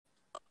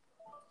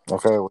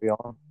Okay, we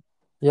on?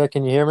 Yeah,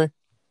 can you hear me?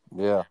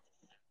 Yeah,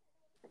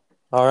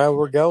 All right,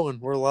 we're going.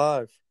 We're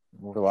live.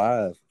 we're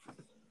live.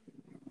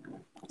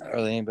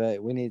 Early anybody?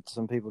 We need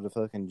some people to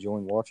fucking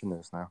join watching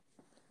this now.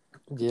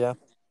 Yeah.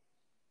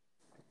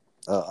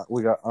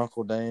 We got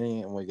Uncle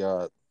Danny, and we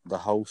got the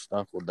host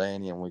Uncle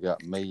Danny, and we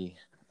got me.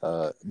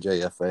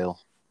 JFL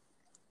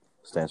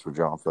stands for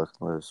John fucking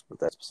Lewis, but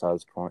that's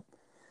besides the point.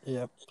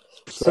 Yeah.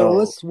 So So,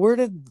 let's where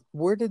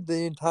did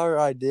the entire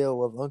idea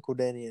of Uncle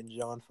Danny and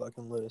John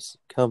fucking Lewis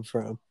come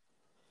from?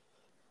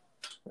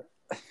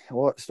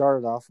 what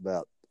started off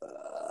about,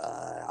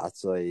 I'd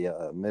say,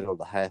 middle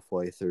to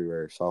halfway through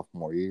our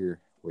sophomore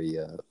year,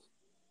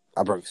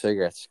 I broke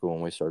cigarettes at school,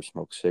 and we started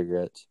smoking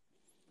cigarettes,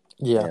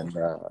 Yeah. and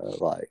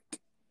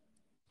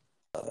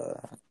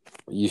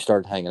you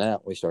started hanging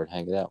out. We started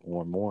hanging out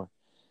more and more.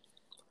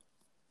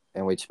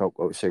 And we'd smoke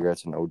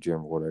cigarettes in the old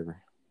gym or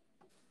whatever.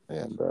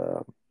 And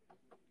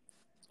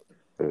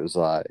it was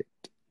like,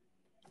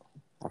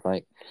 I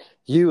think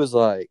you was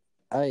like,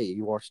 hey,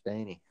 you watched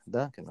Danny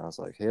Duncan? I was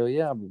like, hell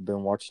yeah, I've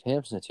been watching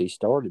him since he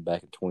started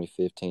back in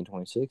 2015,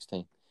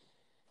 2016.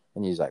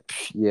 And he was like,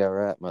 yeah,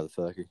 right,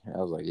 motherfucker. I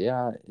was like,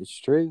 yeah, it's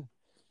true.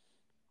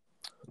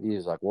 He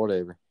was like,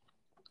 whatever.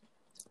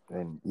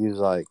 And he was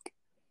like,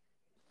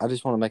 I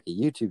just want to make a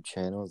YouTube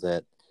channel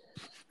that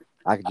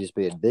I could just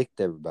be a dick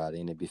to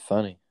everybody and it'd be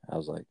funny. I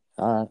was like,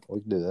 all right,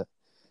 we can do that.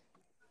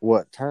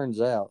 What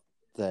turns out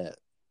that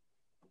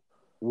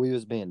we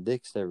was being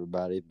dicks to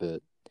everybody,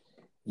 but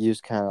you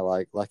was kind of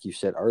like you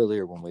said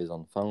earlier when we was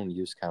on the phone,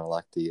 you was kind of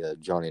like the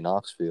Johnny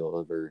Knoxville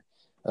of her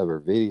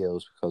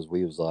videos, because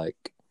we was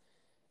like,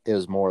 it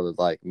was more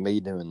like me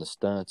doing the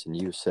stunts and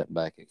you was sitting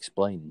back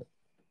explaining it.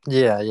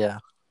 Yeah, yeah.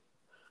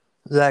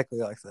 Exactly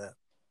like that.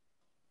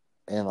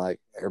 And like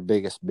her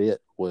biggest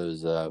bit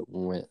was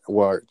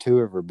two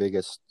of her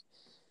biggest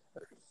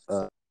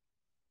I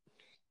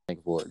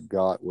think what it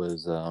got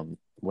was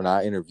when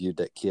I interviewed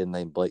that kid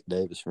named Blake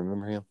Davis.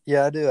 Remember him?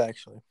 Yeah, I do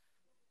actually.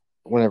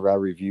 Whenever I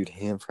reviewed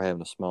him for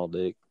having a small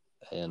dick,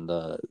 and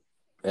the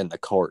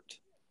cart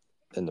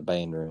in the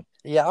band room.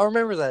 Yeah, I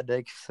remember that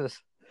day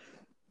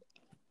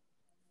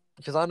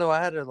because I know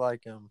I had to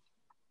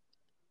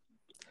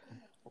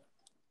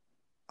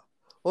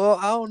well,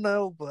 I don't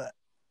know, but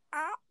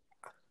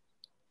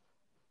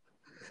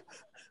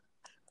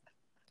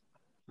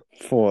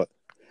What?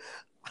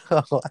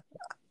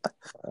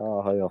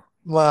 Oh hell!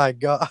 my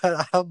God,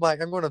 I'm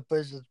like, I'm gonna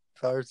push this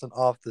person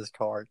off this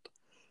cart.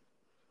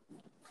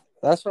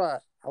 That's why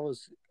I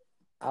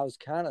was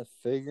kind of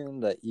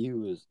figuring that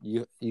you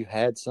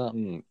had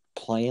something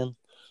planned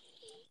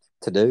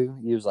to do.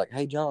 You was like,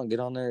 "Hey John, get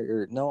on there."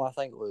 Or no, I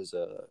think it was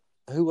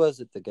who was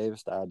it that gave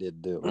us the idea to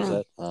do it? Was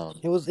that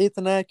It was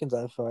Ethan Atkins,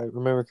 if I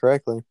remember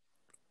correctly.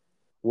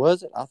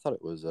 was it? I thought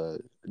it was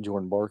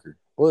Jordan Barker.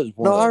 Well, it was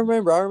No, one I of them.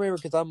 remember. I remember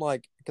because I'm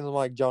like,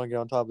 John, get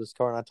on top of this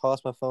car, and I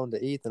tossed my phone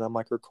to Ethan. I'm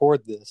like,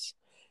 record this,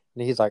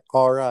 and he's like,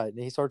 all right, and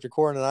he starts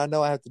recording, and I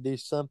know I have to do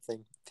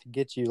something to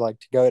get you like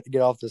to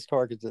get off this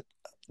car because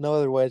no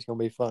other way it's gonna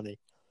be funny.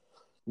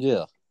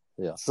 Yeah,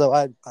 yeah, So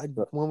I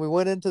but, when we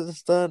went into the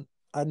stunt,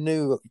 I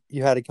knew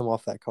you had to come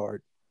off that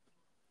card.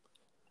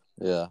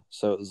 yeah.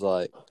 So it was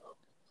like,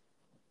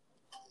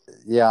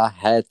 yeah, I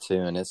had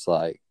to, and it's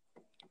like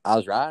I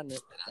was riding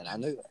it, and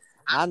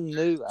I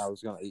knew I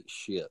was gonna eat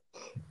shit.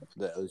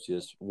 That was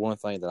just one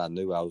thing that I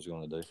knew I was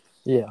gonna do.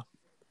 Yeah,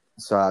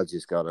 So I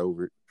just got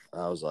over it.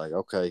 I was like,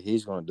 okay,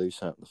 he's going to do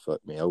something to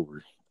fuck me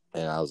over.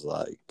 And I was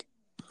like,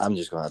 I'm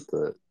just going to have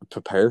to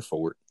prepare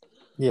for it.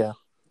 yeah,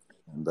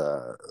 And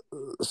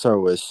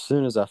so as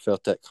soon as I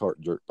felt that cart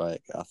jerk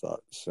back, I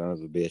thought, son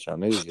of a bitch, I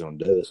knew he was going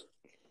to do it.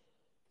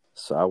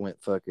 So I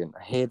went fucking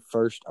head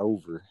first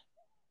over.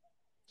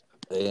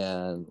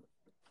 And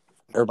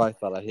everybody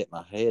thought I hit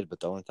my head,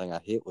 but the only thing I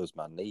hit was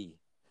my knee.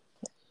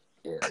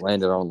 It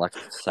landed on like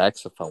a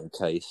saxophone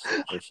case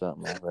or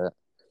something like that.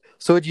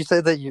 So would you say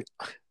that you?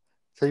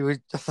 So you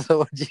would? So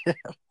would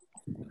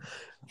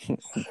you?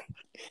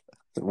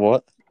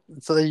 What?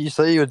 So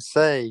you would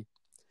say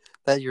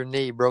that your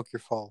knee broke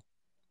your fall,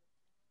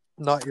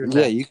 not your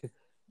Yeah, neck.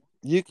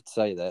 you could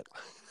say that.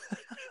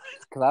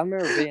 Because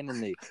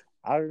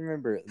I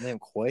remember them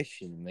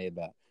questioning me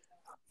about,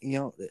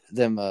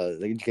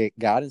 the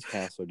guidance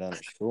counselor down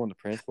at school and the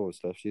principal and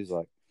stuff. She was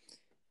like,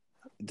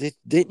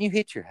 didn't you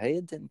hit your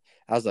head? Then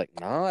I was like,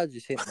 no, I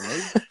just hit my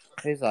knee.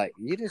 He's like,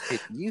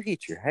 you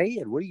hit your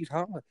head. What are you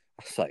talking about?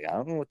 I was like, I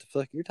don't know what the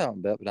fuck you're talking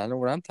about, but I know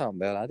what I'm talking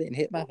about. I didn't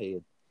hit my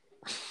head.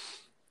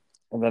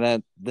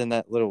 And then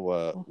that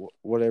little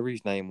whatever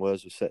his name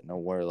was sitting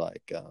nowhere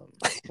like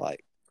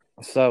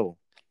so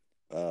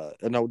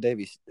no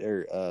Davies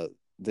or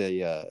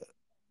the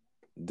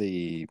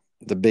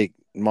the big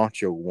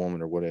macho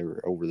woman or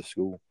whatever over the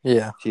school.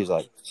 Yeah, She's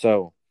like,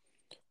 so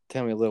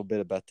tell me a little bit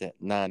about that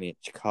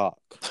 9-inch cock.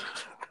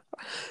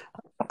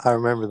 I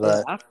remember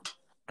Yeah, that.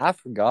 I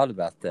forgot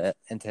about that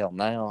until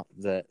now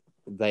that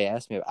they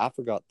asked me. I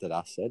forgot that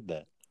I said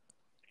that.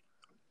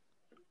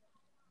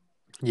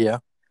 Yeah.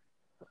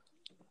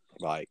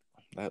 Like,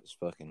 that was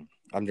fucking.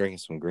 I'm drinking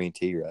some green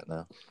tea right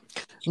now.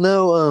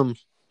 No,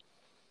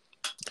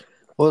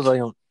 What was I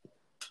on?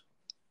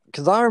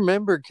 Because I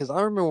remember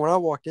when I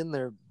walked in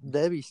there,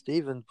 Debbie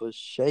Stevens was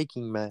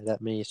shaking mad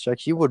at me. It's like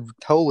she would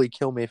totally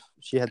kill me if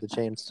she had the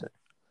chance to.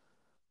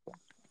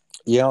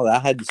 I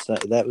had to say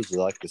that was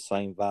like the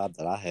same vibe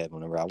that I had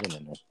whenever I went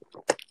in there.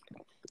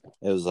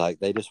 It was like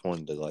they just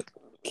wanted to like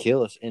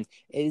kill us, and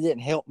it didn't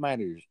help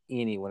matters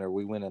any whenever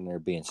we went in there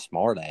being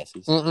smart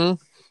asses. I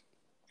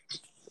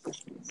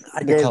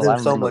gave Because them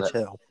so much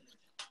hell.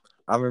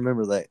 I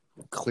remember that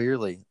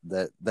clearly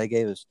that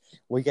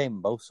we gave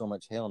them both so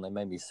much hell, and they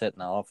made me sit in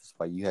the office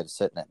while you had to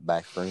sit in that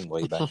back room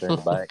way back there in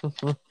the back.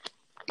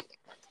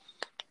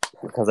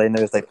 Because they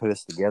knew if they put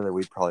us together,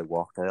 we'd probably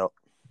walk out.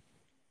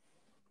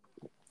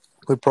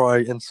 We'd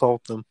probably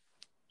insult them.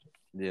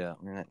 Yeah.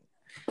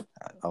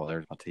 Oh,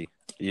 there's my tea.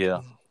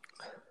 Yeah.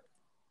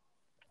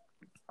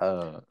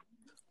 But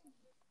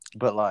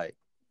like,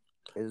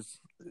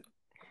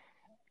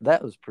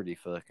 that was pretty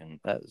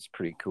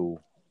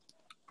cool.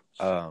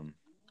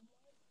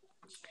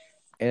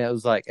 And it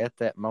was like at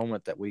that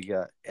moment that we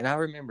got, and I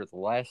remember the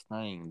last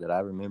thing that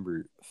I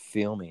remember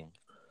filming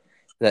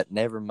that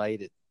never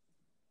made it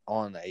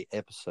on a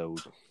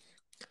episode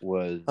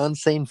was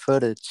unseen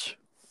footage.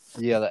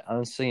 Yeah, that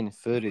unseen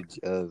footage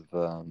of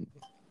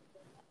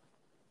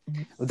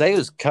they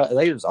was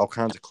all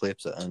kinds of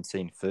clips of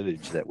unseen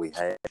footage that we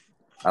had.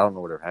 I don't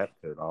know what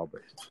happened to it all,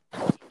 but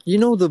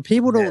the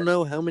people don't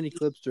know how many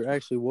clips there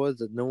actually was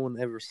that no one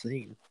ever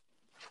seen.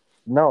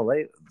 No,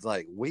 they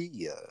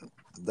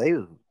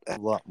was a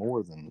lot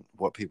more than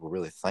what people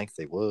really think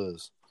they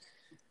was.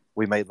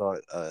 We made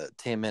like a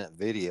 10-minute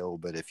video,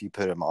 but if you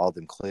put them all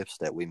them clips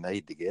that we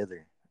made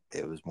together,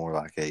 it was more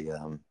like a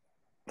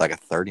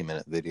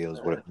 30-minute video is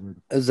what it was.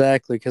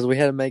 Exactly, because we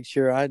had to make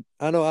sure. I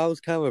know I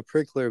was kind of a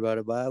prickler about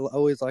it, but I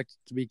always liked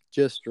it to be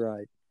just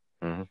right.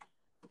 Mm-hmm.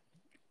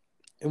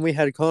 And we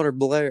had Connor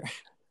Blair.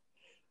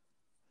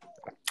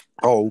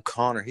 Oh,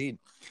 Connor,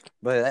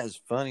 but that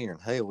was funnier than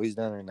hell. He's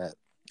down in that.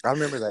 I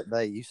remember that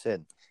day you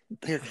said,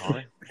 "Here,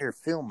 Connor, here,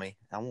 film me.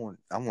 I want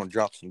to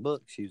drop some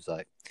books." He was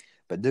like,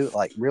 "But do it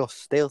like real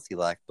stealthy,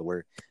 like the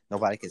where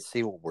nobody can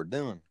see what we're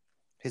doing."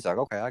 He's like,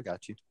 "Okay, I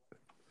got you."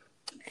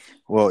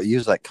 Well, he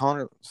was like,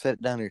 "Connor, set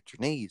it down there at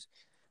your knees."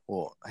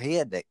 Well, he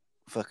had that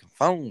fucking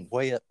phone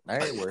way up there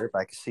where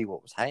everybody could see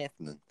what was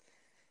happening.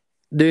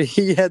 Dude,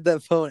 he had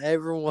that phone.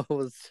 Everyone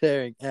was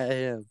staring at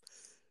him.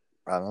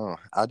 I know.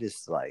 I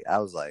just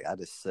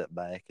sat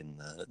back and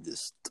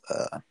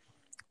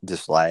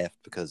just laughed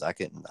because I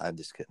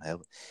just couldn't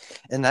help it.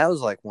 And that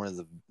was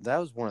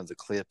one of the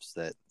clips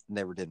that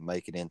never did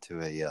make it into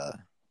a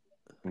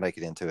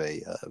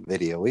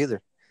video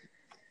either.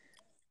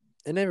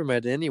 It never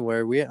made it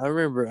anywhere. I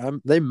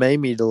remember they made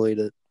me delete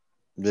it.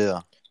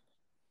 Yeah.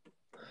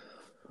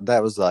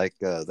 That was like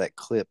that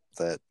clip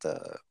that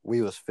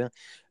we was filming.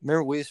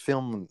 Remember, we was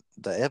filming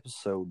the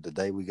episode the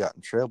day we got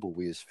in trouble.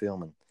 We was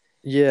filming.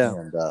 Yeah.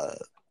 And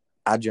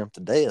I jumped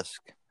the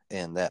desk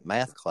in that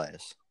math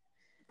class.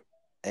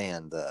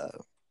 And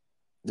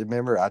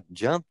remember, I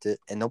jumped it,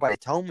 and nobody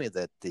told me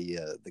that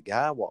the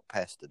guy walked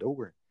past the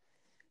door.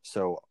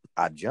 So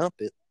I jump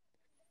it,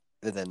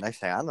 and then next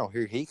thing I know,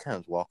 here he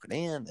comes walking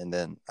in, and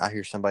then I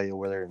hear somebody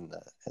over there in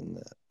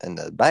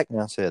the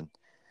background said,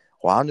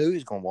 "Well, I knew he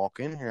was gonna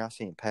walk in here. I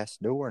seen him pass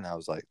the door," and I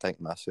was like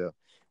thinking to myself,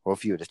 "Well,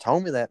 if you had just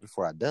told me that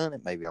before I done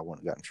it, maybe I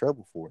wouldn't have got in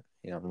trouble for it."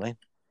 You know what I mean?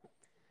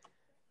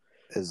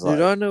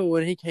 Dude, I know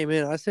when he came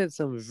in, I said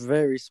something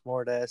very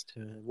smart ass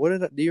to him.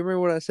 Do you remember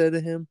what I said to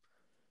him?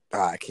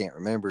 I can't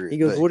remember. He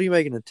goes, "What are you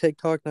making, a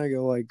TikTok?" And I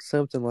go, like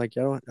something like,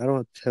 I don't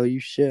have to tell you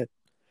shit.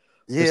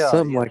 Yeah,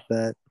 something like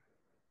that.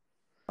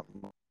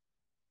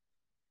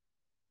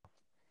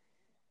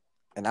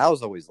 And I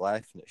was always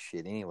laughing at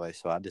shit anyway,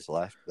 so I just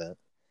laughed at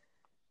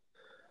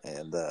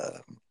that. And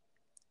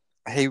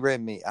he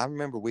read me. I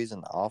remember we was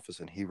in the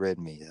office, and he read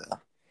me.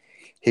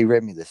 He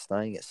read me this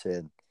thing. It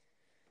said,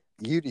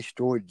 "You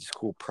destroyed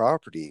school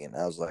property," and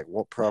I was like,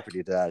 "What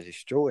property did I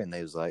destroy?" And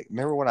they was like,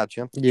 "Remember when I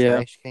jumped the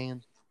trash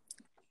can,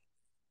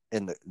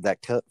 and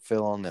that cut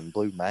fell on them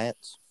blue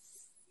mats?"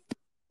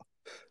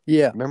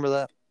 Yeah, remember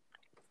that?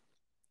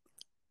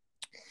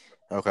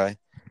 Okay,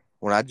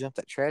 when I jumped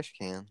that trash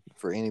can,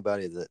 for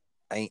anybody that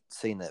ain't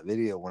seen that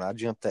video, when I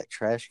jumped that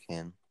trash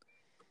can,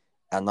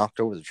 I knocked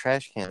over the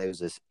trash can. It was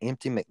this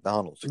empty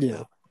McDonald's cup.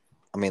 Yeah.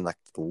 I mean, like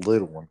the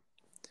little one,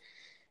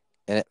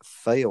 and it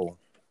fell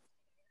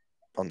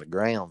on the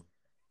ground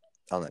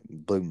on that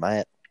blue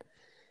mat.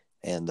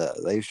 And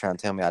they was trying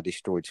to tell me I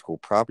destroyed school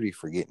property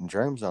for getting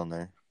germs on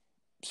there.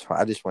 So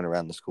I just went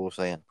around the school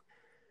saying,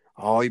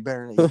 "Oh, you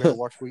better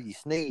watch where you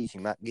sneeze.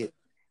 You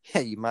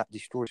might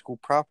destroy school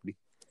property."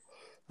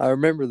 I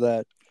remember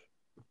that.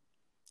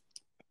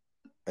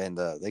 And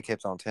they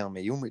kept on telling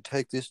me, "You want me to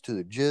take this to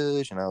the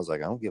judge?" And I was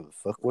like, "I don't give a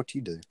fuck what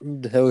you do.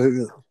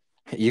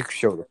 You can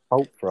show the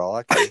Pope for all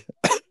I care."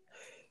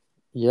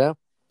 Yeah.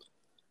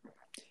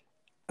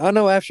 I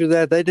know after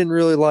that they didn't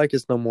really like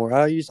us no more.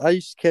 I used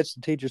to catch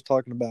the teachers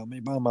talking about me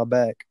behind my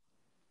back.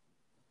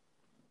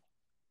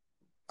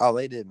 Oh,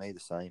 they did me the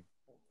same.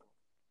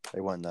 They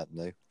wasn't nothing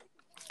new.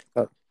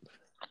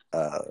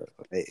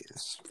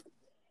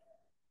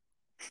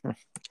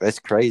 That's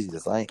crazy to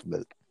think,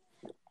 but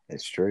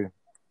it's true.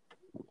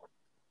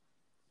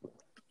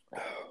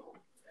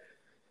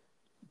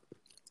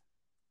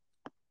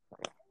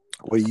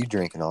 What are you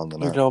drinking on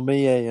tonight? Drinking on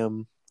me a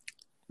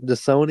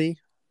Dasani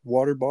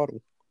water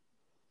bottle.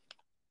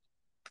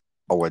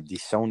 Oh, a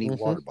Dasani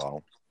water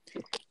bottle.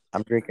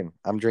 I'm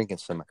drinking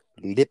some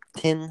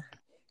Lipton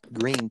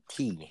green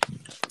tea.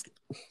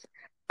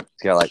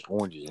 It's got like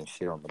oranges and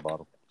shit on the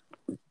bottle.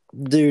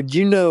 Dude,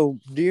 do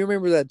you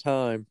remember that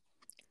time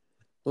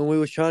when we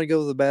was trying to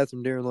go to the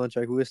bathroom during lunch,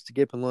 like we was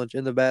skipping lunch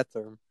in the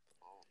bathroom,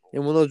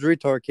 and one of those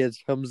retard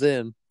kids comes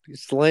in,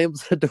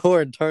 slams the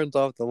door, and turns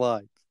off the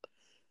lights?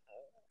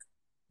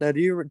 Now, do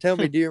you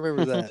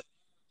remember that?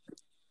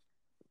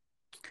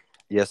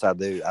 Yes, I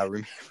do. I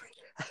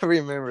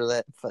remember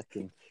that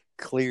fucking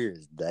clear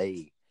as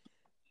day.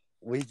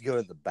 We'd go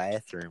to the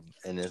bathroom,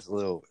 and this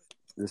little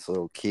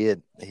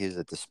kid, he was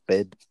at the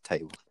sped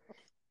table.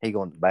 He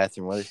go in the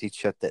bathroom with us. He'd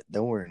shut that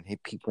door, and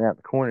he'd peep around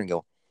the corner and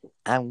go,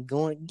 "I'm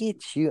going to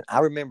get you."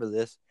 I remember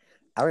this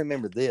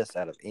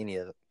out of any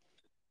of it.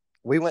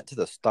 We went to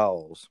the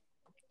stalls,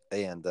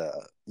 and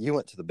you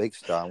went to the big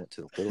stall. I went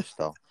to the little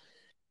stall.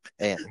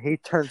 And he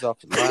turns off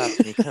the lights,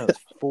 and he comes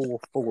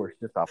full force,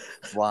 just off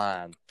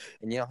flying.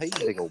 And, he's a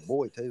big old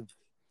boy, too.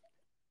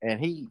 And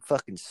he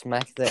fucking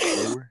smacked that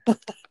door.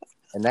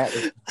 And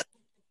that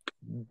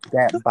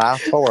by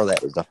far,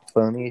 that was the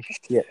funniest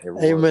shit ever.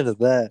 Amen to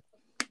that.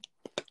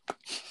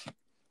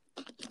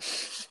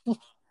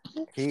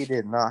 He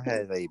did not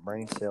have a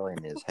brain cell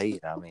in his head.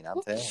 I mean,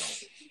 I'm telling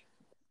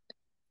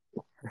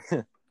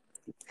you.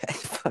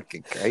 That's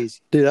fucking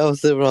crazy. Dude, I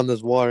was sipping on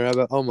this water, and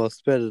I almost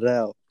spit it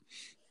out.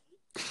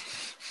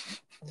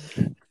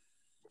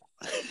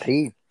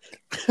 He.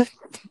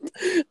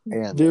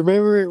 And, do you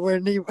remember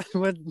when he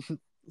went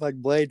like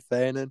Blade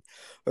Fannin,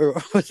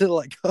 or was it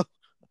like Cole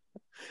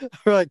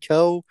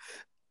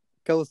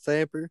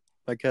Samper,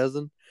 my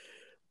cousin?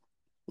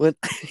 When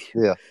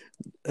yeah,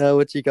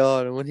 what you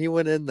call it? When he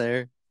went in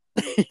there,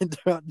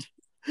 that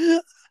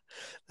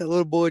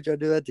little boy tried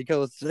to do that to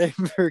Cole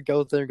Samper.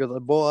 Cole Samper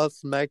goes, "Boy, I'll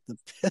smack the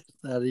piss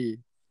out of you."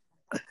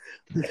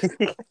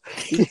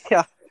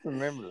 Yeah, I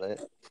remember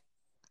that.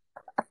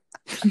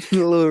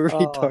 little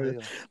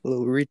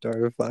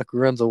retard, fuck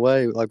runs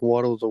away, like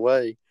waddles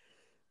away.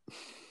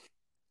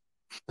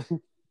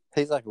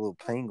 He's like a little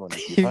penguin.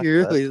 If you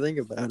really think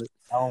about it.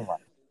 Oh my!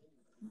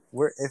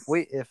 We're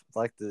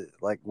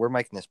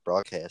making this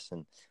broadcast,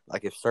 and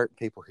like if certain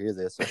people hear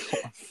this, they're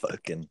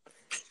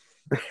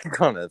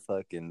gonna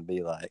fucking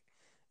be like,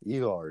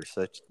 "You are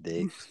such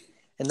dicks,"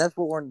 and that's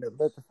what we're.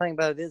 But the thing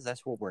about it is,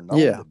 that's what we're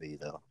known to be,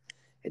 though.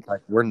 It's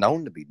like we're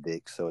known to be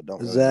dicks, so it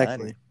don't really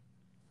matter.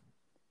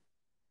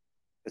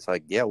 It's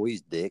like, yeah,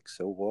 we's dicks,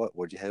 so what?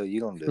 What the hell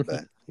you gonna do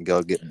about it? You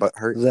go get butt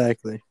hurt?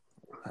 Exactly.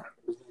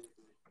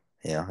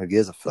 Yeah, who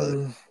gives a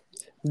fuck?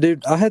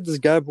 Dude, I had this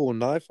guy pull a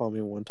knife on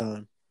me one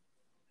time.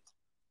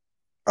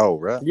 Oh,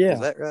 right? Yeah. Is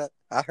that right?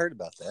 I heard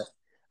about that.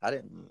 I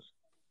didn't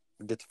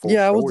get the full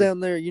story. I was down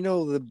there,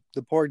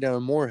 the park down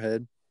in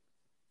Moorhead.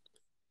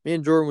 Me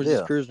and Jordan was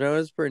just cruising around.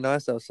 It's pretty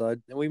nice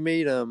outside. And we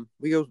meet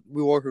we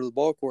walk over to the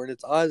ball court, and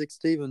it's Isaac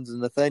Stevens and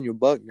Nathaniel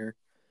Buckner.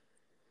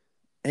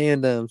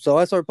 And so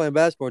I started playing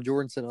basketball.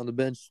 Jordan sitting on the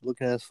bench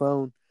looking at his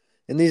phone.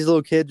 And these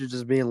little kids are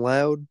just being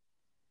loud.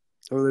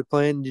 Or they're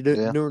playing,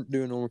 doing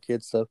normal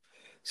kid stuff.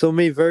 So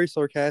me, very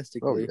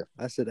sarcastically,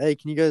 I said, "Hey,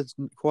 can you guys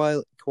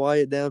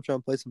quiet down? I'm trying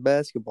to play some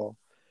basketball."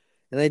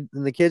 And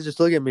the kids just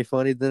look at me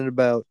funny. Then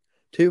about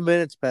 2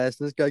 minutes pass,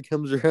 and this guy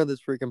comes around this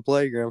freaking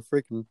playground,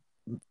 freaking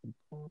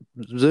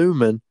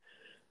zooming.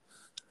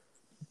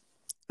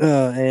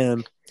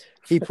 And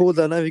he pulled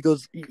that knife. He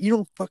goes, "You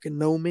don't fucking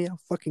know me.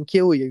 I'll fucking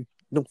kill you.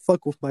 Don't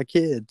fuck with my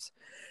kids."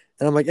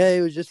 And I'm like, "Hey,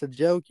 it was just a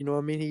joke. You know what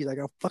I mean?" He's like,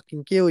 "I'll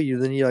fucking kill you."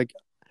 Then he like,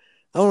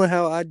 I don't know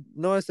how I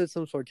said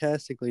something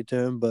sarcastically to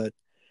him, but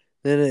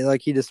then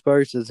he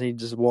disperses and he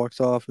just walks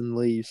off and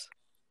leaves.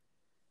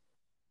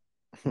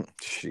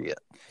 Shit.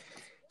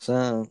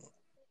 So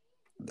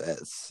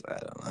that's, I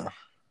don't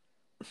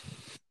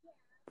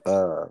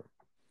know.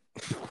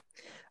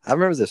 I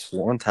remember this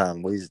one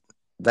time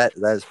that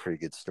is a pretty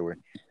good story.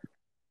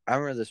 I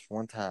remember this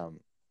one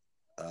time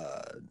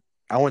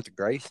I went to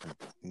Grayson,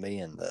 me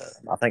and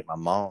I think my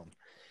mom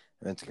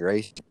went to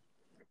Grayson,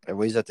 and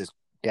we was at this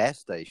gas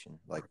station,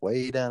 like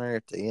way down there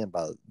at the end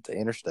by the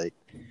interstate.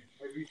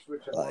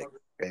 Like,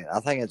 I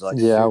think it's like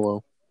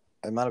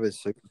it might have been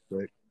super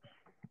quick,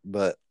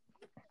 but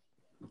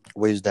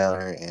we was down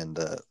there, and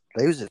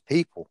there was just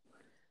people.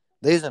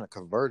 They was in a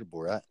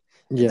convertible, right?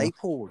 And they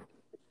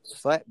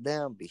slapped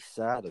down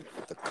beside of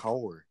the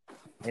car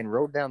and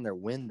rolled down their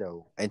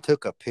window and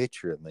took a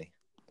picture of me.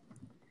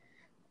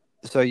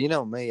 So you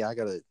know me,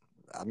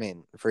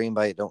 for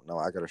anybody that don't know,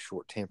 I got a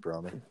short temper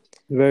on me.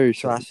 Very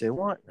short. So I said,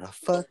 "What the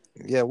fuck?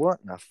 Yeah, what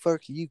in the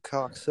fuck are you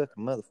cocksucker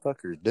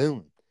motherfuckers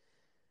doing?"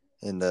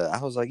 And I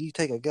was like, "You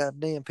take a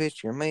goddamn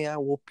picture of me,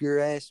 I'll whoop your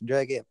ass and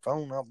drag that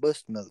phone, I'll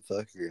bust the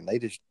motherfucker." And they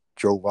just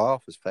drove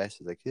off as fast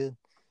as they could.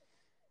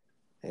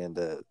 And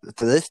to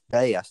this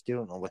day, I still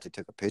don't know what they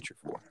took a picture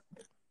for.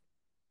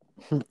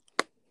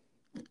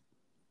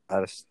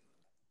 I just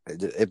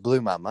it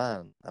blew my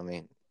mind. I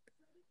mean,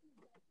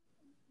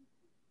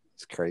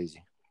 it's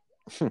crazy.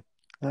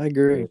 I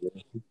agree.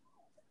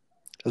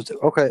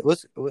 Okay,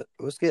 let's get in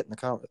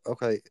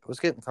let's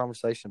get in the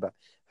conversation about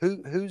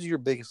who's your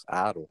biggest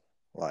idol,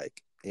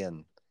 like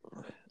in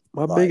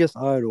My like biggest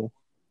idol.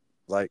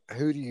 like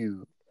who do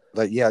you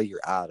like? Yeah, your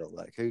idol.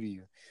 Like who do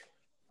you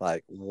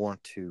like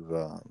want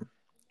to?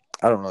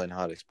 I don't really know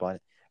how to explain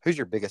it. Who's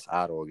your biggest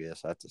idol? I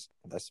guess that's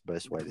the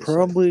best way to say it.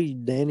 Probably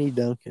Danny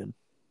Duncan.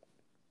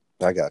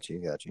 I got you.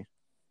 Got you.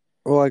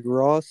 Or like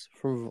Ross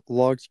from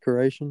Logs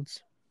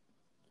Creations.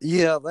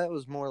 Yeah, that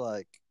was more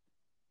like.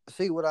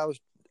 See what I was.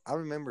 I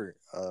remember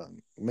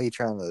me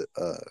trying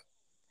to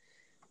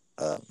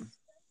um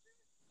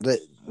that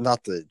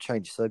not to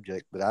change the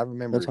subject, but I That's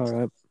remember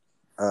all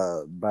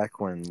right. back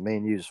when me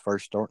and you was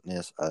first starting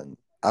this,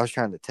 I was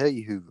trying to tell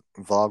you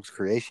who Vlogs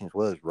Creations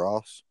was,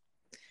 Ross,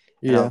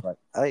 and I Yeah. was like,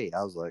 hey,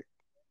 I was like,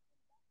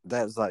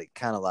 that was like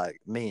kind of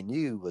like me and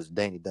you was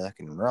Danny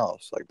Duncan and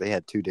Ross, like they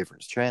had two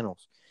different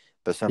channels,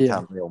 but Yeah.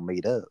 sometimes they'll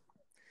meet up.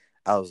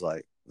 I was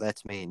like,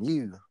 that's me and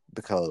you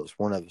because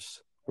one of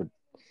us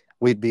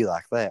we'd be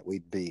like that.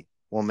 We'd be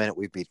 1 minute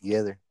we'd be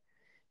together,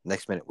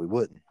 next minute we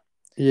wouldn't.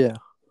 Yeah.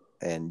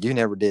 And you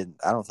never did.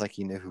 I don't think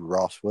you knew who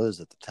Ross was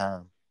at the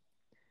time.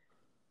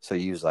 So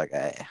you was like,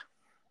 ah.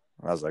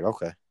 I was like,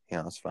 okay,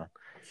 yeah, that's fine.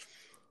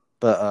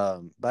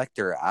 But back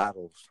to your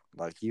idols,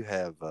 like you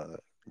have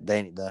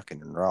Danny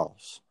Duncan and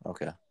Ross.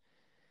 Okay.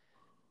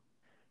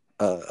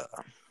 Uh,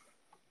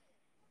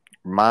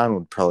 mine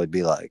would probably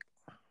be like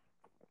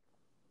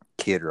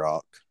Kid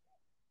Rock,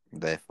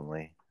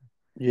 definitely,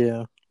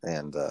 Yeah.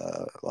 and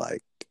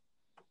like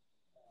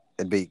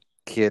it'd be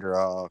Kid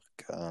Rock,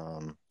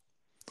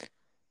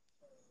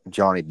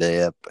 Johnny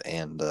Depp,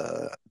 and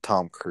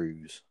Tom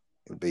Cruise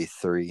would be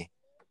three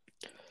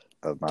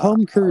of my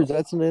Tom Cruise. idols.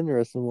 That's an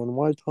interesting one.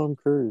 Why Tom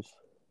Cruise?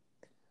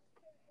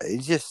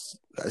 It's just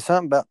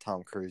something about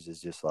Tom Cruise is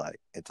just like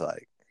it's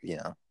like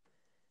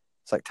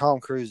it's like Tom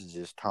Cruise is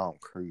just Tom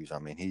Cruise. I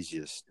mean, he's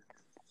just.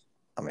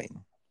 I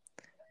mean,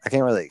 I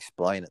can't really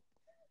explain it.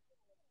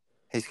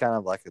 He's kind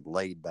of like a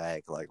laid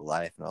back, like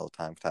laughing all the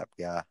time type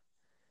guy.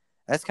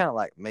 That's kind of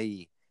like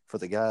me for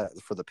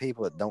the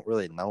people that don't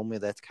really know me.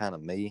 That's kind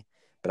of me,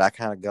 but I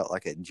kind of got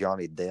like a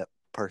Johnny Depp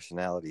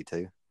personality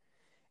too,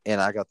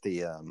 and I got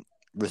the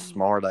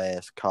smart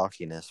ass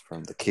cockiness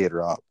from the Kid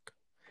Rock.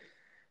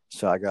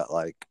 So I got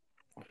like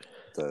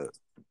the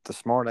the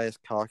smart ass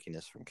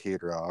cockiness from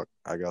Kid Rock.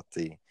 I got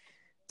the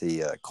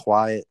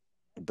quiet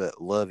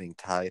but loving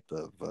type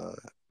of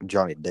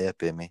Johnny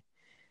Depp in me,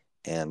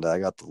 and I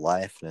got the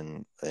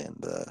laughing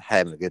and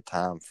having a good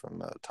time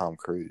from Tom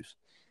Cruise.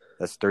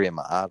 That's three of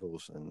my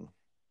idols, and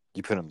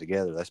you put them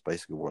together, that's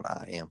basically what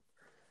I am.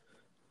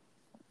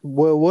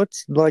 Well,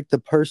 what's like the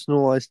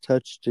personalized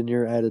touch in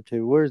your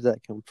attitude? Where does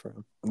that come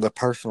from? The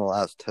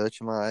personalized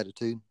touch of my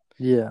attitude,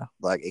 Yeah.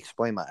 like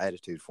explain my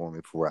attitude for me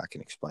before I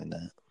can explain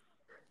that.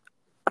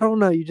 I don't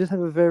know. You just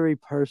have a very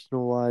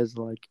personalized,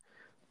 like,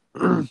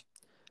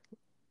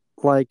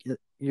 like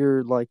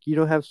you're like you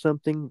don't have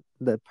something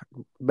that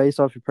based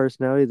off your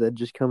personality that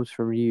just comes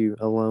from you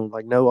alone.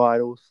 Like no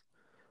idols.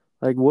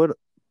 Like what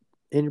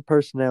in your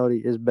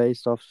personality is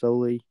based off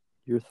solely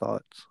your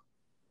thoughts.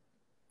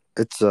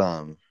 It's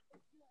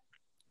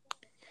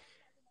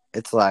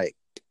it's like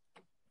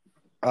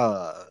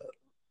uh,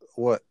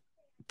 what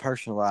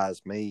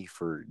personalized me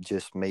for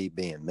just me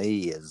being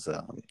me is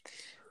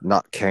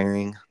not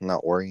caring,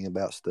 not worrying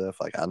about stuff.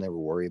 Like I never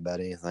worry about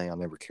anything. I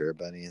never care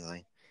about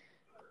anything.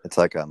 It's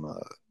like I'm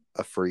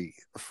a free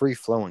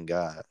flowing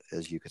guy,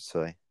 as you could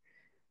say.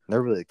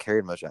 Never really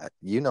cared much.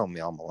 You know me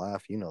all my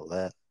life. You know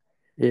that.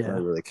 I Yeah.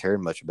 never really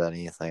cared much about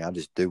anything. I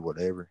just do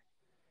whatever.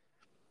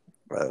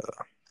 Uh,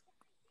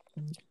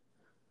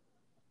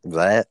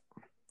 that.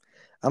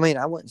 I mean,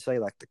 I wouldn't say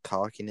like the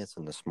cockiness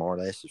and the smart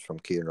asses from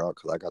Kid Rock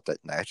because I got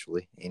that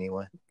naturally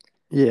anyway.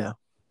 Yeah.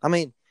 I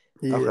mean,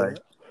 Yeah.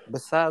 okay.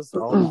 Besides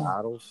all the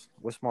idols,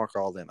 let's mark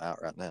all them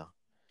out right now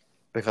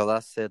because I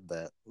said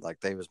that like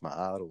they was my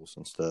idols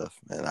and stuff,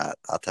 and I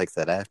take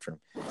that after them.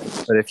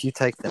 But if you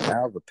take them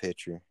out of the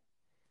picture,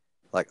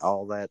 like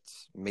all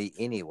that's me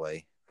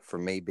anyway. For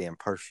me being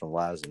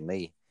personalizing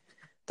me,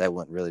 that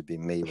wouldn't really be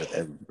me with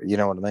every. You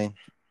know what I mean?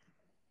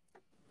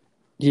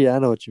 Yeah, I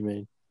know what you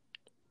mean.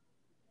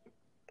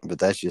 But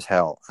that's just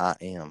how I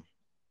am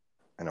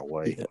in a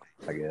way. Yeah.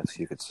 I guess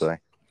you could say.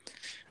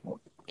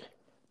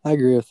 I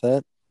agree with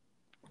that.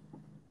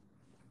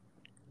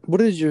 What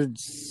is your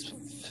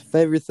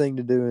favorite thing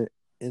to do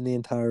in the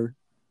entire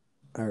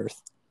earth?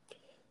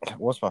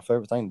 What's my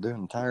favorite thing to do in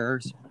the entire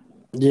earth?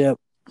 Yep.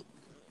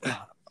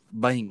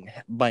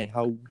 Bang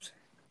hoes.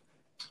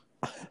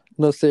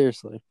 No,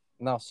 seriously.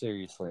 No,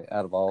 seriously,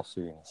 out of all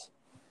seriousness.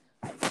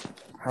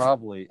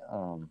 Probably,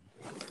 I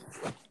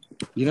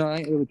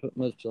ain't really put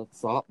much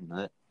thought in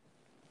that.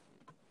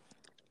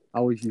 I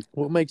always used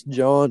What makes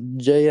John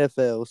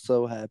JFL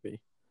so happy?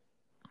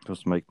 to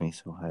make me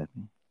so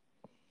happy.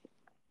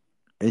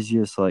 It's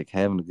just like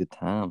having a good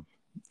time.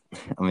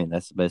 I mean,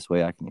 that's the best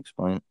way I can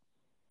explain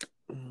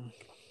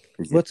it.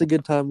 What's a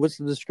good time? What's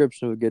the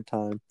description of a good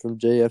time from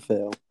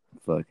JFL?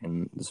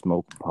 Fucking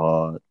smoking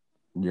pot,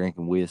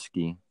 drinking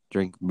whiskey,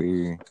 drinking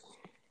beer.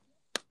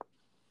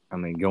 I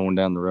mean, going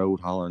down the road,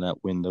 hollering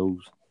out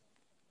windows.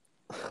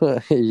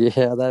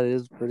 Yeah, that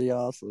is pretty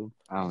awesome.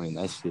 I mean,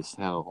 that's just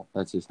how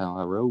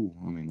I roll.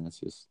 I mean,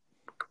 that's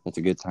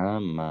a good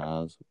time in my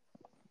eyes.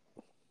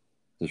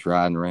 Just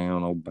riding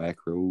around old back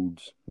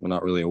roads. Well,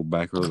 not really old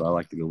back roads. I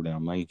like to go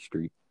down Main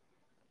Street,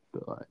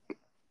 but like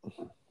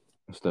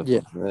stuff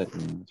like that.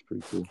 It's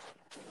pretty cool.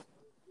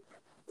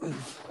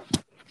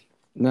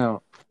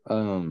 Now,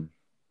 I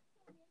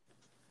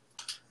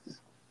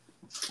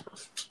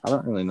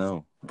don't really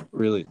know.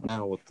 Really,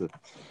 now what the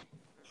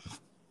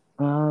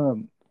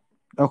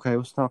okay,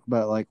 let's talk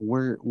about like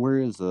where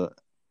is a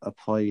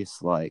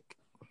place like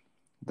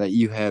that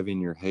you have in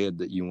your head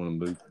that you want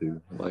to move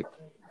to, like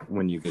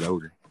when you get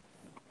older.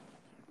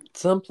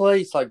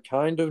 Someplace like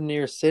kind of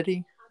near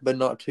city, but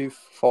not too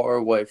far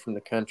away from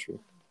the country.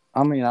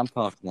 I mean, I'm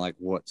talking like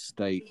what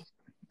state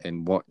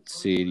and what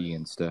city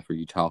and stuff are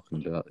you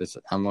talking about?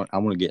 I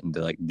want to get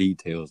into like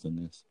details in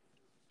this.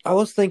 I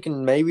was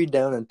thinking maybe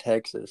down in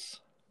Texas.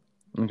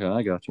 Okay,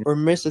 I got you. Or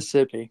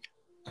Mississippi.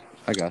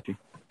 I got you.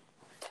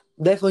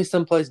 Definitely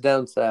someplace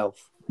down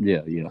south.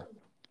 Yeah.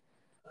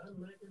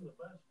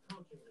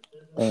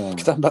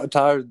 Because I'm about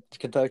tired of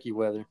Kentucky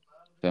weather.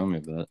 Tell me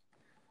about it.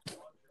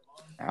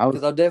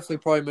 Because I'll definitely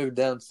probably move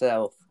down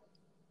south.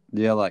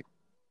 Yeah, like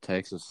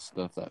Texas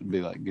stuff that would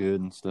be like good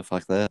and stuff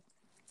like that.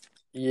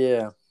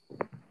 Yeah.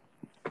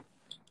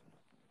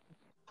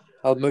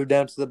 I'll move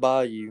down to the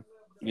bayou.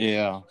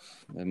 Yeah.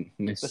 And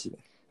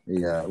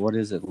yeah, what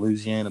is it?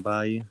 Louisiana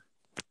Bayou?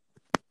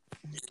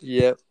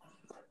 Yep.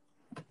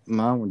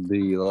 Mine would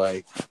be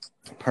like,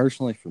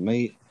 personally for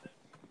me,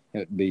 it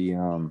would be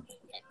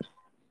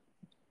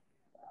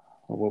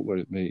what would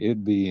it be?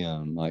 It'd be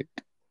like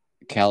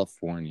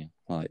California,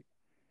 like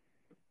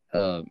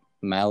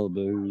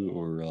Malibu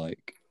or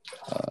like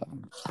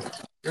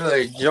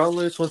Really, John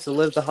Lewis wants to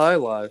live the high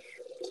life.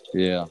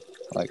 Yeah,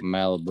 like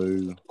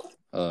Malibu,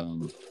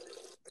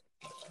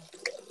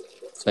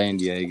 San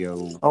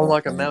Diego. On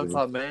like a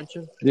mountaintop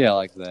mansion? Yeah,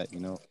 like that, you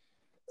know.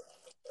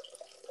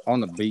 On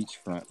the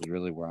beachfront is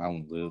really where I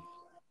want to live.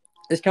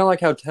 It's kind of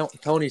like how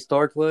Tony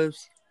Stark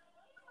lives.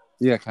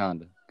 Yeah,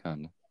 kinda.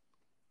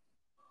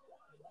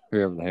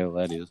 Whoever the hell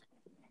that is.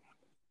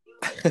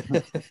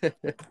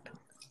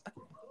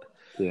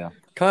 Yeah.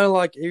 Kind of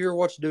like, you ever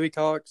watched Dewey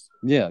Cox?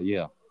 Yeah.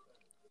 You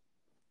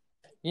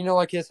know,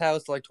 like his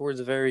house, like towards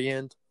the very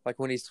end, like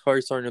when he's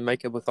first starting to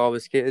make up with all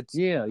his kids.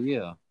 Yeah.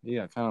 Kind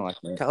of like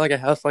that. Kind of like a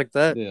house like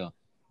that. Yeah.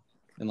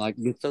 And like,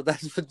 so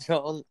that's what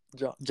John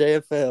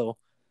JFL.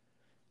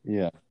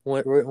 Yeah.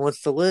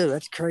 Wants to live.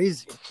 That's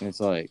crazy. It's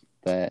like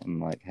that, and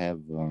like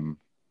have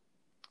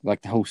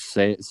like the whole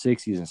 60s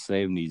and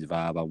 70s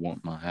vibe I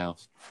want in my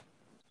house.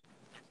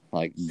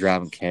 Like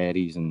driving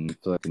caddies and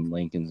fucking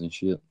Lincolns and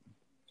shit.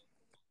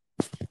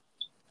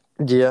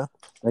 Yeah.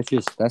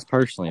 That's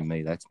personally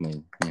me. That's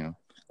me, you know.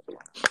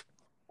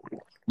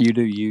 You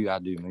do you, I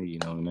do me, you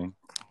know what I mean?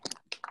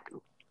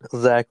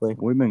 Exactly.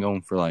 We've been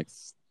going for like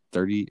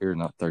 30, or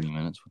not 30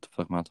 minutes. What the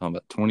fuck am I talking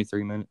about?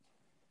 23 minutes?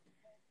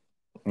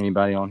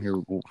 Anybody on here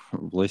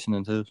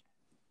listening to us?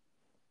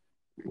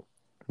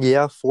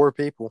 Yeah, 4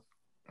 people.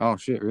 Oh,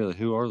 shit, really?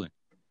 Who are they?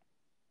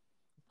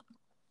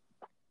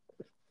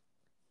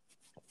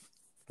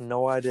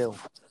 No idea.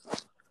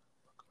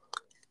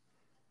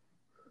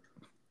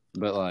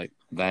 But like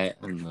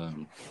that and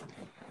I'm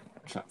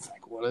trying to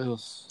think what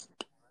else.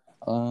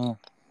 I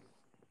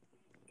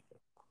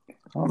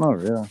don't know,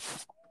 really.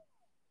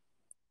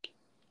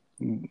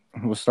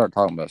 We'll start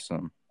talking about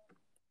something.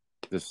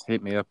 Just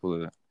hit me up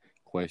with a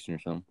question or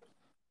something.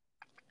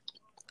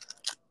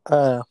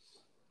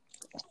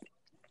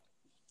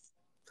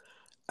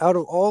 Out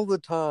of all the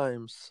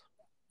times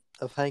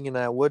of hanging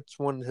out, which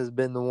one has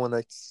been the one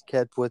that's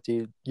kept with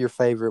you, your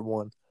favorite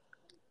one?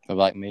 Of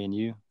like me and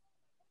you?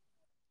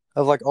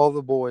 Of like all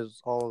the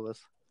boys, all of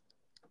us.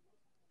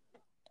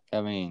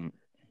 I mean,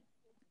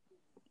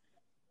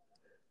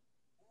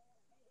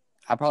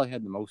 I probably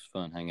had the most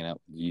fun hanging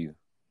out with you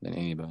than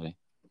anybody.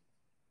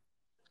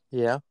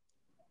 Yeah.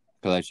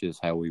 Because that's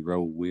just how we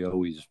roll. We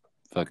always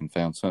fucking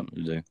found something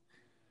to do.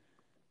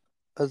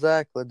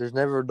 Exactly. There's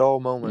never a dull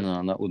moment.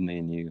 No, not with me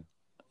and you.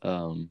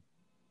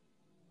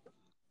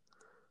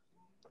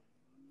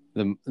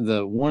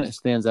 The one that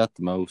stands out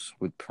the most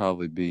would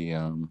probably be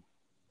I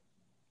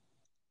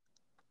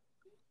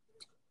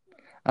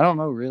don't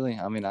know really.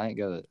 I mean, I ain't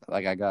got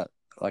I got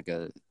like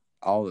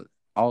all the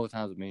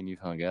times that me and you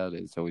hung out,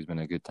 it's always been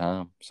a good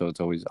time. So it's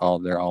always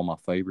they're all my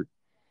favorite.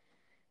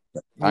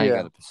 I ain't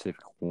got a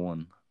specific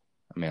one.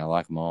 I mean, I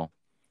like them all.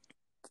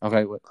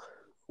 Okay,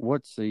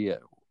 what's the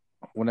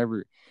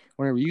whenever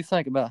you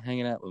think about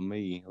hanging out with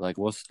me, like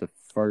what's the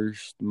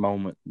first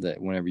moment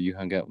that whenever you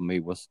hung out with me,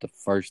 what's the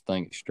first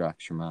thing that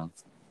strikes your mind?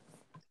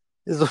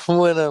 Is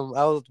when I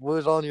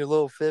was on your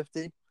little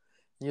 50,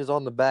 you was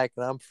on the back,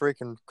 and I'm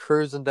freaking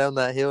cruising down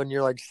that hill, and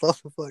you're like, slow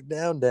the fuck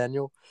down,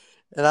 Daniel.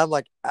 And I'm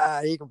like,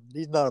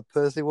 he's not a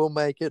pussy. We'll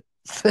make it.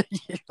 So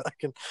you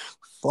fucking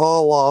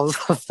fall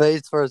off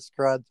face first,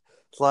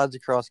 slides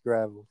across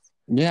gravel.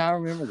 Yeah, I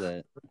remember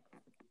that.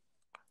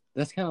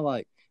 That's kind of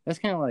like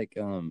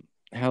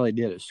how they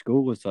did at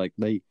school. It's like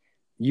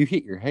you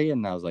hit your head,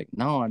 and I was like,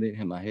 no, I didn't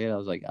hit my head. I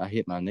was like, I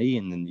hit my knee,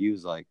 and then you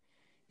was like,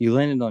 you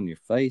landed on your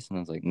face, and I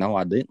was like, no,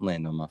 I didn't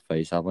land on my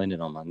face. I landed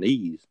on my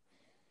knees.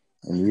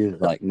 And you was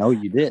like, no,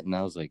 you didn't. And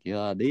I was like,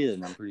 yeah, I did,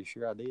 and I'm pretty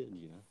sure I did.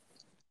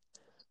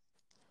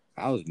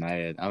 I was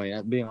mad. I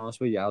mean, being honest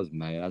with you, I was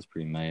mad. I was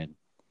pretty mad.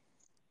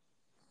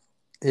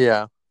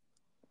 Yeah.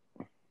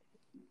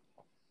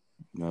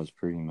 I was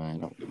pretty mad. I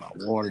don't get my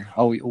water.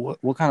 Oh,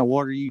 what kind of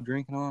water are you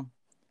drinking on?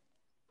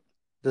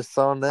 The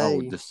Dasani.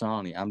 Oh,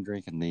 Dasani. I'm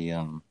drinking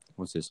the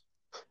what's this?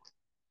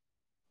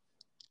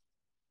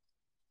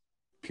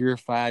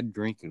 Purified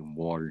drinking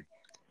water.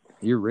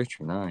 You're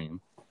richer than I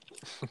am.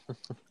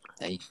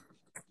 Hey.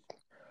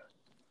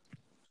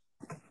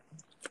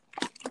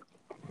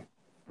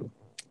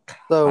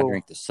 So I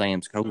drink the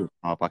Sam's Cola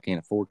Pop. I can't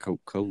afford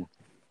Coca-Cola.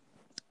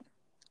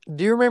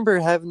 do you remember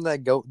having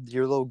that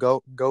your little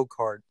go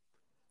kart?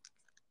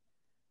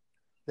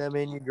 That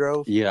mean you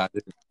drove? Yeah,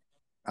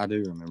 I do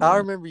remember. I that.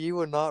 remember you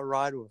would not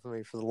ride with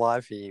me for the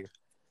life of you.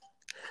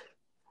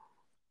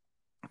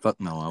 Fuck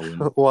no, I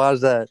wouldn't. Why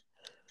is that?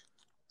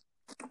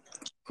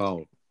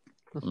 Oh.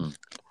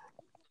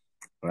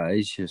 Well,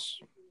 it's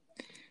just...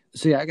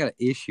 See, I got an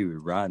issue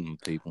with riding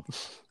with people.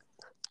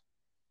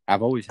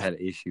 I've always had an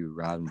issue with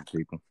riding with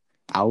people.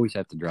 I always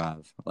have to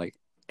drive. Like,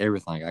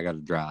 everything, I got to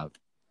drive.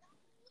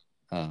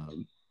 I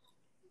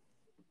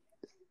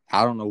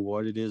don't know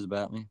what it is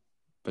about me,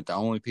 but the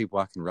only people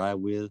I can ride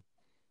with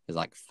is,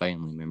 like,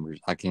 family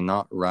members. I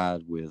cannot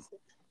ride with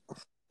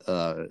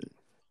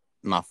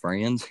my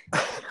friends.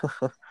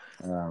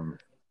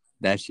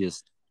 That's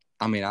just...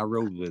 I mean, I've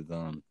rode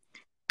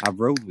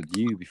with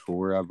you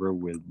before. I've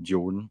rode with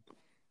Jordan.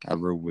 I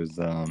rode with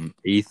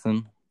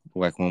Ethan.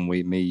 Like when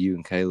me, you,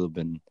 and Caleb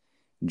and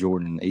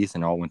Jordan and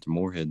Ethan all went to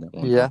Moorhead that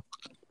one Yeah.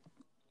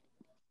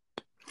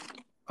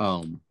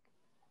 time.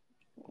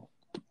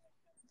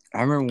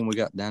 I remember when we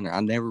got down there,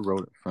 I never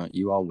rode up front.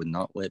 You all would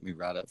not let me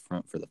ride up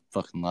front for the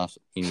fucking life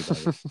of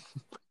anybody.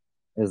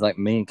 It was like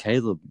me and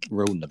Caleb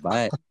rode in the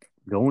back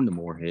going to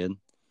Moorhead,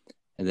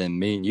 and then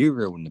me and you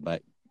rode in the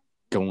back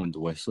going to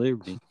West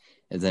Liberty,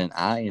 and then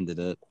I ended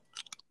up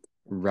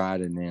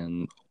riding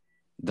in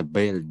the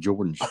bed of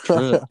Jordan's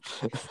truck.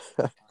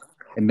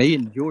 And me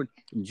and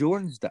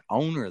Jordan's the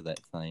owner of that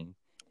thing.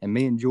 And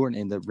me and Jordan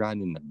ended up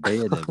riding in the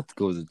bed of to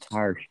go to the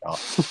tire shop.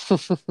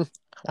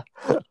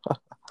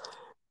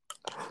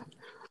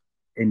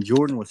 And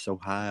Jordan was so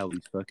high on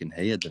his fucking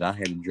head that I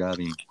had to drive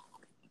him.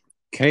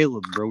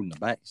 Caleb rode in the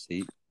back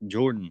seat.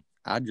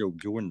 I drove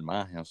Jordan to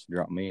my house to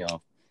drop me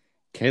off.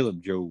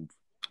 Caleb drove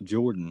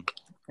Jordan,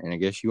 and I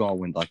guess you all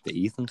went like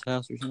to Ethan's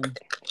house or something.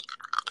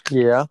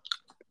 Yeah.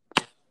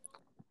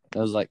 That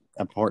was like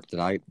a part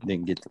that I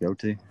didn't get to go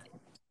to.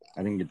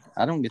 I don't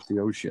get to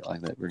go to shit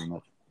like that very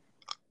much.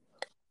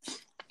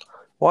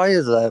 Why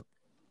is that?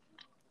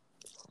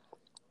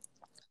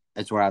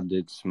 That's where I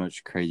did so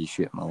much crazy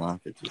shit in my life.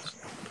 It's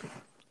just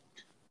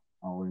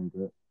all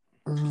into it.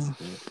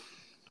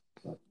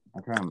 But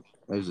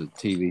there was a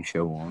TV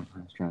show on. I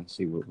was trying to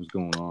see what was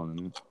going on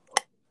in it.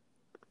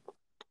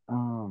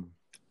 I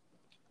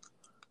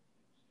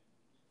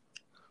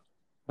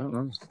don't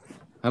know.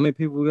 How many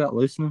people we got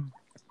listening?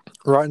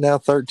 Right now,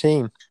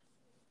 13.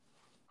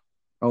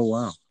 Oh,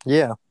 wow.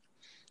 Yeah.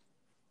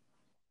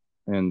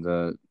 And,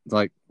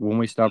 like, when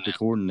we stop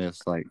recording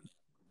this, like,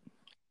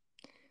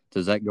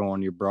 does that go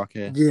on your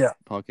broadcast? Yeah.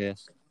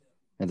 Podcast?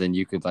 And then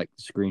you could, like,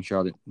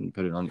 screenshot it and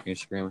put it on your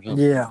Instagram or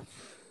something? Yeah.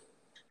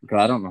 Because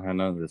I don't know how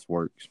none of this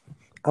works.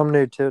 I'm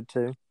new to it,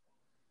 too.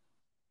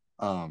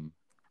 But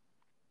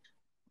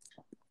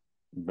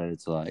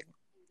it's like...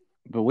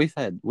 But we've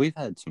had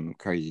some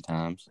crazy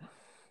times.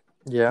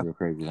 Yeah. Real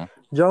crazy times.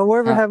 John,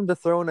 whatever happened to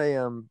throwing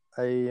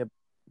a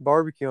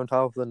barbecue on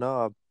top of the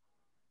knob?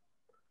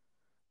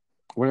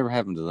 Whatever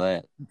happened to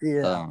that?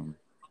 Yeah.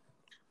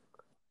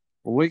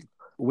 We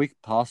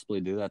could possibly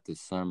do that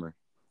this summer.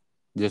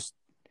 Just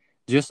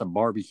a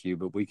barbecue,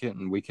 but we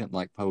couldn't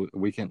like I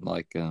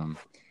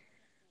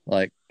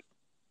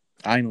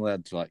ain't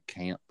allowed to like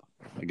camp,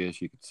 I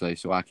guess you could say.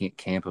 So I can't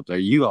camp up there.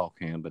 You all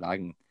can, but I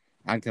can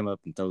come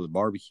up and throw the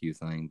barbecue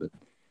thing, but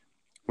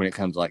when it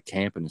comes to like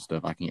camping and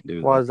stuff, I can't do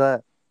that. Why is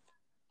that?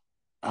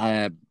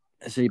 I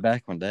see,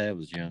 back when Dad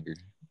was younger,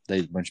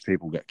 a bunch of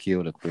people got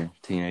killed up there,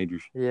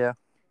 teenagers. Yeah.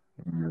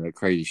 And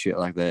crazy shit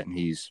like that, and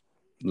he's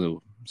a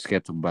little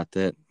skeptical about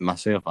that.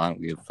 Myself, I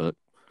don't give a fuck.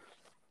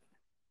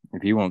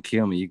 If you want to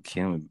kill me, you can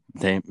kill me.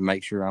 Damn,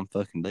 make sure I'm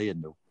fucking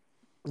dead, though.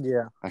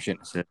 Yeah. I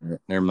shouldn't have said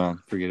that. Never mind.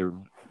 Forget it.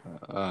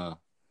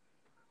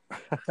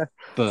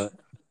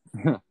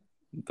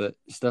 But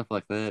stuff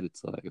like that,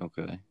 it's like,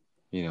 okay.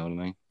 You know what I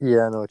mean?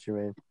 Yeah, I know what you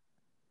mean.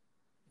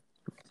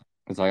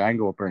 It's like I can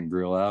go up there and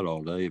grill out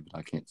all day, but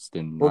I can't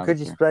stand. Well, could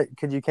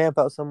you camp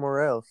out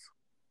somewhere else?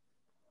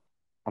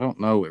 I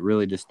don't know. It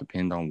really just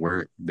depends on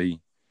where it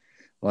be.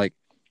 Like,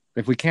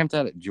 If we camped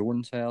out at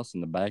Jordan's house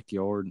in the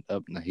backyard,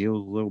 up in the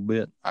hills a little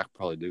bit, I could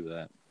probably do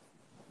that.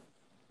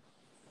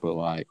 But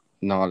like,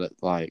 not at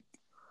like,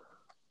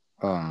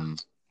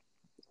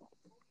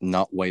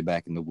 not way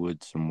back in the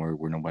woods somewhere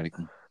where nobody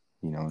can,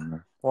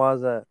 Why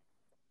is that?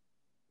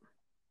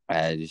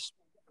 I just,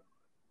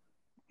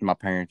 my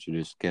parents are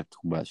just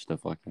skeptical about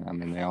stuff like that. I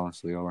mean, they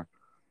honestly are.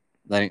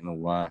 They ain't no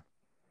lie.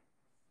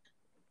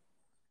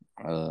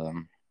 All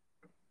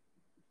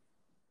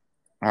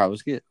right,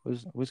 let's get.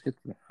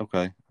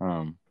 Okay.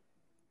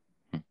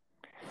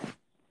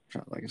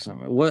 Like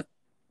something. What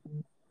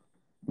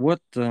what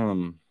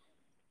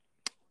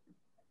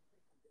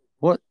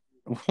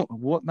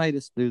what made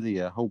us do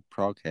the whole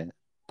podcast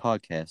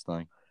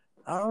thing?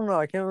 I don't know.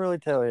 I can't really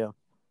tell you.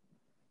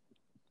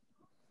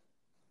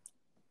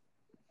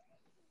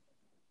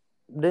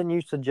 Didn't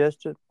you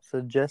suggest it?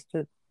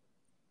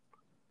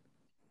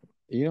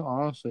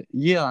 Honestly,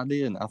 yeah, I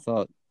did. I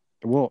thought,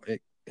 well,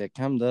 it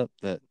comes up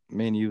that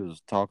me and you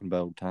was talking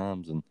about old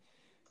times, and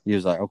you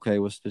was like, okay,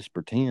 let's just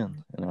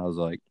pretend, and I was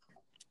like,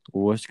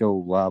 well, let's go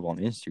live on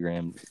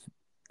Instagram,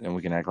 and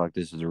we can act like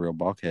this is a real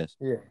podcast.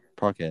 Yeah.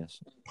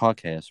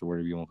 Podcast, or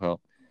whatever you want to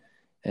call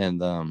it.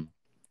 And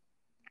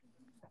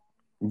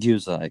he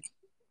was like,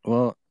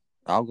 well,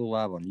 I'll go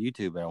live on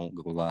YouTube, but I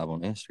won't go live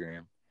on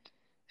Instagram.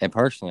 And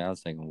personally, I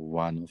was thinking, well,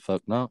 why the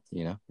fuck not?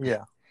 Yeah.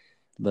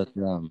 But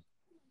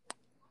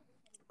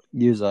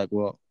he was like,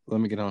 well, let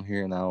me get on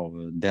here and I'll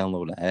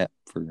download an app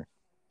for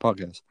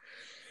podcasts.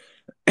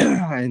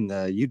 And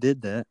you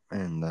did that,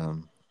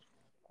 and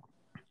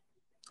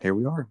here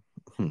we are.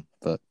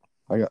 But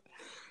I got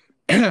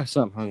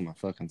something hung in my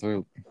fucking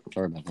throat.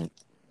 Sorry about that.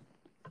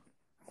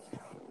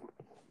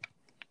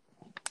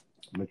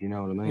 But you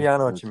know what I mean? Yeah, I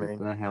know what you mean.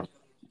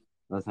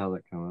 That's how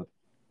that come up.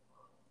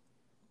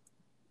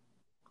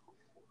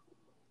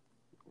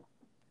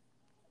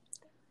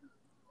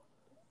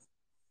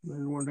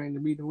 There's one thing to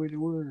be the way they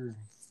were.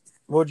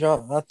 Well,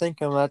 John, I think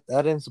that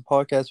ends the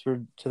podcast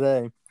for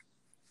today.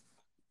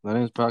 That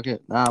ends the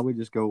podcast. Nah,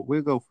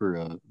 we'll go for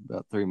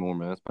about 3 more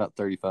minutes, about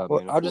 35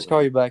 minutes. I'll just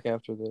call you back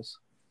after this.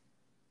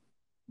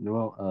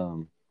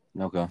 Well,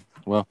 okay.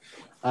 Well,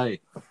 hey,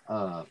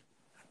 for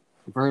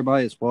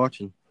everybody that's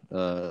watching,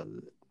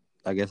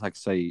 I guess I could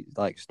say,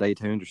 like, stay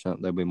tuned or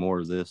something. There'll be more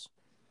of this.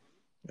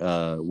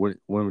 When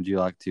would you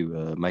like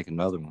to make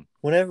another one?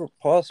 Whenever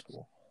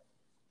possible.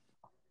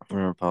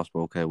 Whenever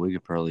possible. Okay, we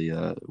could probably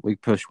we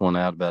could push one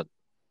out about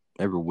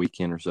every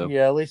weekend or so.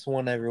 Yeah, at least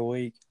one every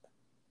week.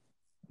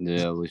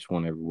 Yeah, at least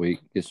one every week.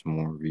 Get some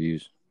more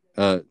reviews.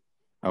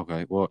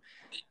 Okay. Well,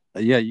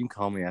 yeah, you can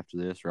call me after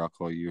this, or I'll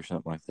call you or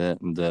something like that.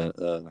 And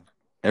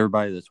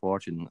everybody that's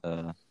watching,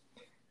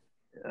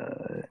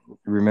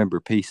 remember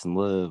peace and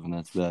love, and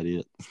that's about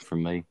it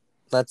from me.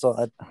 That's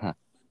all.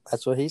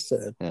 That's what he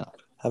said. Yeah.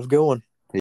 Have a good one.